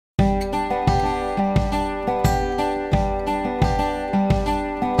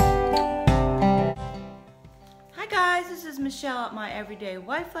Michelle at My Everyday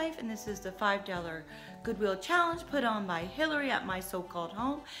Wife Life, and this is the $5 Goodwill challenge put on by Hilary at My So-Called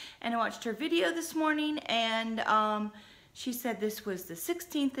Home. And I watched her video this morning, and she said this was the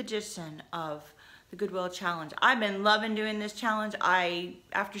 16th edition of the Goodwill challenge. I've been loving doing this challenge.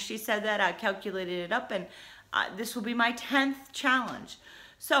 After she said that, I calculated it up, and this will be my 10th challenge.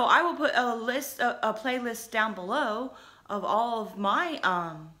 So I will put a playlist down below of all of my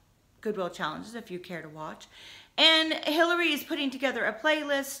Goodwill challenges if you care to watch. And Hilary is putting together a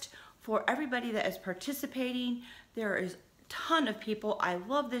playlist for everybody that is participating. There is a ton of people. I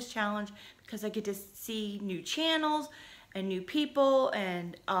love this challenge because I get to see new channels and new people,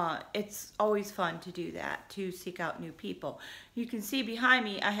 and it's always fun to do that, to seek out new people. You can see behind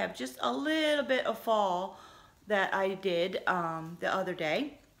me I have just a little bit of fall that I did the other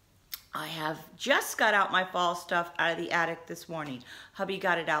day. I have just got out my fall stuff out of the attic this morning. Hubby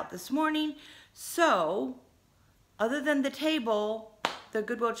got it out this morning. So, other than the table, the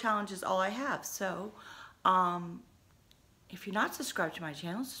Goodwill challenge is all I have. So, if you're not subscribed to my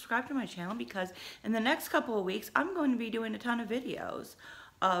channel, subscribe to my channel, because in the next couple of weeks, I'm going to be doing a ton of videos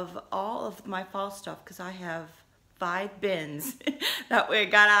of all of my fall stuff, because I have 5 bins that we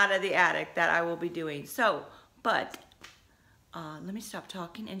got out of the attic that I will be doing. So, but let me stop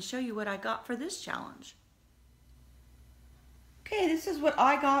talking and show you what I got for this challenge. Okay, this is what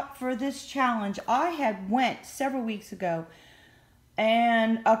I got for this challenge. I had went several weeks ago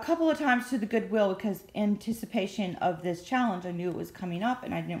and a couple of times to the Goodwill because anticipation of this challenge. I knew it was coming up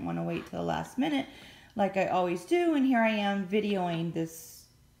and I didn't want to wait till the last minute like I always do. And here I am videoing this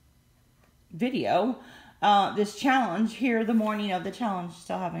this challenge here the morning of the challenge.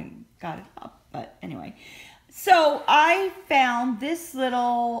 Still haven't got it up, but anyway. So I found this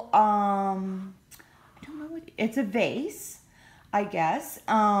little, I don't know what, it's a vase, I guess.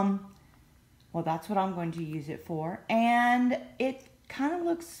 Well, that's what I'm going to use it for. And it kind of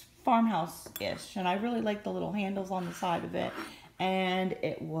looks farmhouse-ish. And I really like the little handles on the side of it. And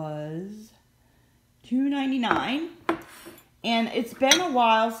it was $2.99. And it's been a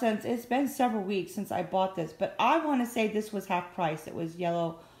while since, it's been several weeks since I bought this. But I want to say this was half price. It was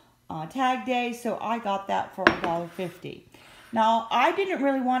yellow tag day, so I got that for $1.50. Now, I didn't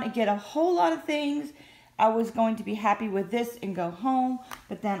really want to get a whole lot of things. I was going to be happy with this and go home,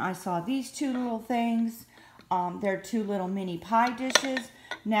 but then I saw these 2 little things. They're 2 little mini pie dishes.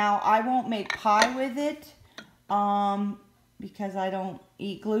 Now, I won't make pie with it because I don't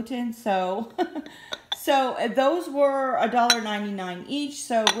eat gluten, so so those were $1.99 each.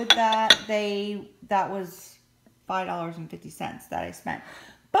 So with that, that was $5.50 that I spent.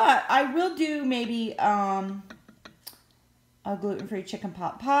 But I will do maybe a gluten-free chicken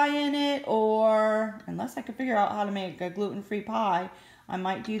pot pie in it, or unless I can figure out how to make a gluten-free pie, I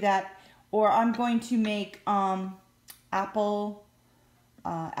might do that. Or I'm going to make apple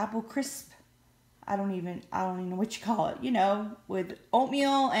crisp. I don't even know what you call it. You know, with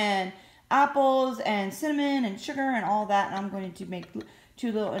oatmeal and apples and cinnamon and sugar and all that. And I'm going to make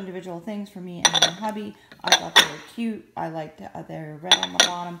 2 little individual things for me and my hubby. I thought they were cute. I liked they're red on the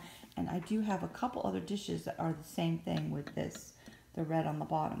bottom. And I do have a couple other dishes that are the same thing with this, the red on the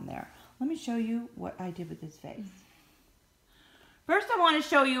bottom there. Let me show you what I did with this vase. First, I want to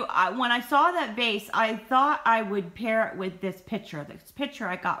show you, when I saw that vase, I thought I would pair it with this picture. This picture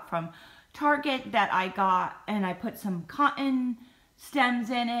I got from Target that I got, and I put some cotton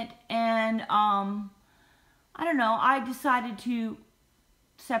stems in it. And, I don't know, I decided to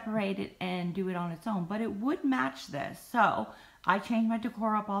separate it and do it on its own, but it would match this. So I change my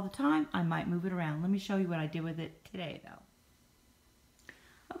decor up all the time. I might move it around. Let me show you what I did with it today, though.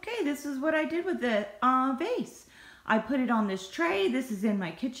 Okay, this is what I did with the vase. I put it on this tray. This is in my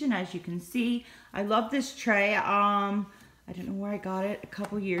kitchen, as you can see. I love this tray. I don't know where I got it, a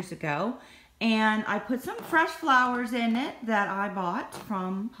couple years ago. And I put some fresh flowers in it that I bought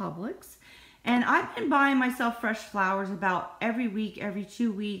from Publix. And I've been buying myself fresh flowers about every week, every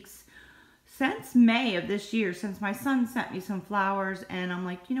 2 weeks since May of this year, since my son sent me some flowers. And I'm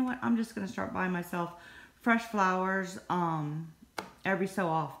like, you know what? I'm just going to start buying myself fresh flowers every so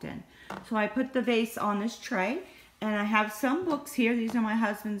often. So I put the vase on this tray. And I have some books here. These are my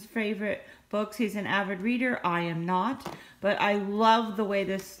husband's favorite books. He's an avid reader. I am not. But I love the way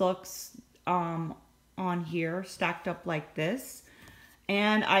this looks on here, stacked up like this.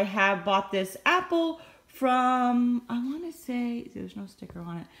 And I have bought this apple from, I want to say, there's no sticker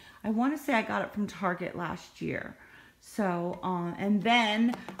on it. I want to say I got it from Target last year. So, and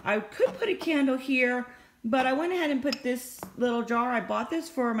then I could put a candle here, but I went ahead and put this little jar. I bought this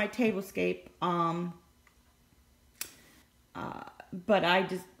for my Tablescape but I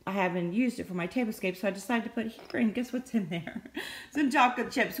haven't used it for my Tablescape, so I decided to put it here, and guess what's in there? Some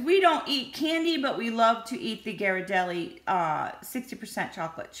chocolate chips. We don't eat candy, but we love to eat the Ghirardelli 60%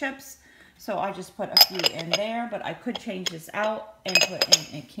 chocolate chips. So I just put a few in there, but I could change this out and put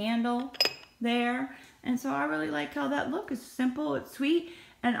in a candle there. And so I really like how that look. It's simple, it's sweet,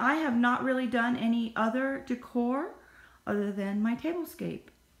 and I have not really done any other decor other than my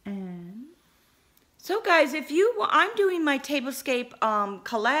Tablescape. And so guys, I'm doing my Tablescape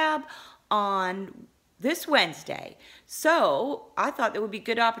collab on this Wednesday. So I thought there would be a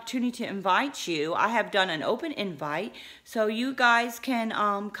good opportunity to invite you. I have done an open invite, so you guys can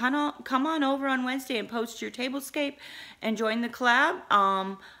come on over on Wednesday and post your Tablescape and join the collab.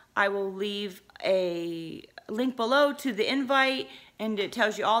 I will leave a link below to the invite, and it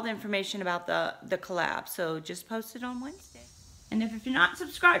tells you all the information about the collab. So just post it on Wednesday. And if you're not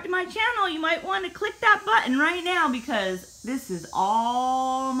subscribed to my channel, you might want to click that button right now, because this is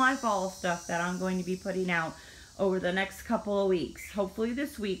all my fall stuff that I'm going to be putting out over the next couple of weeks. Hopefully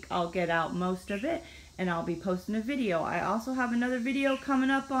this week I'll get out most of it, and I'll be posting a video. I also have another video coming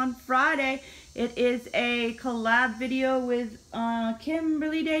up on Friday. It is a collab video with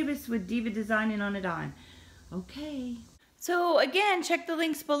Kimberly Davis with Diva Designing on a Dime. Okay. So again, check the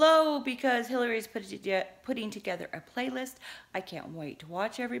links below, because Hilary is putting together a playlist. I can't wait to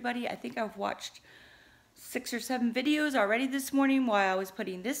watch everybody. I think I've watched 6 or 7 videos already this morning while I was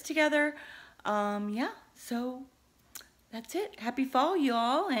putting this together. Yeah, so that's it. Happy fall,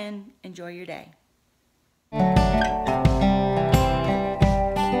 y'all, and enjoy your day.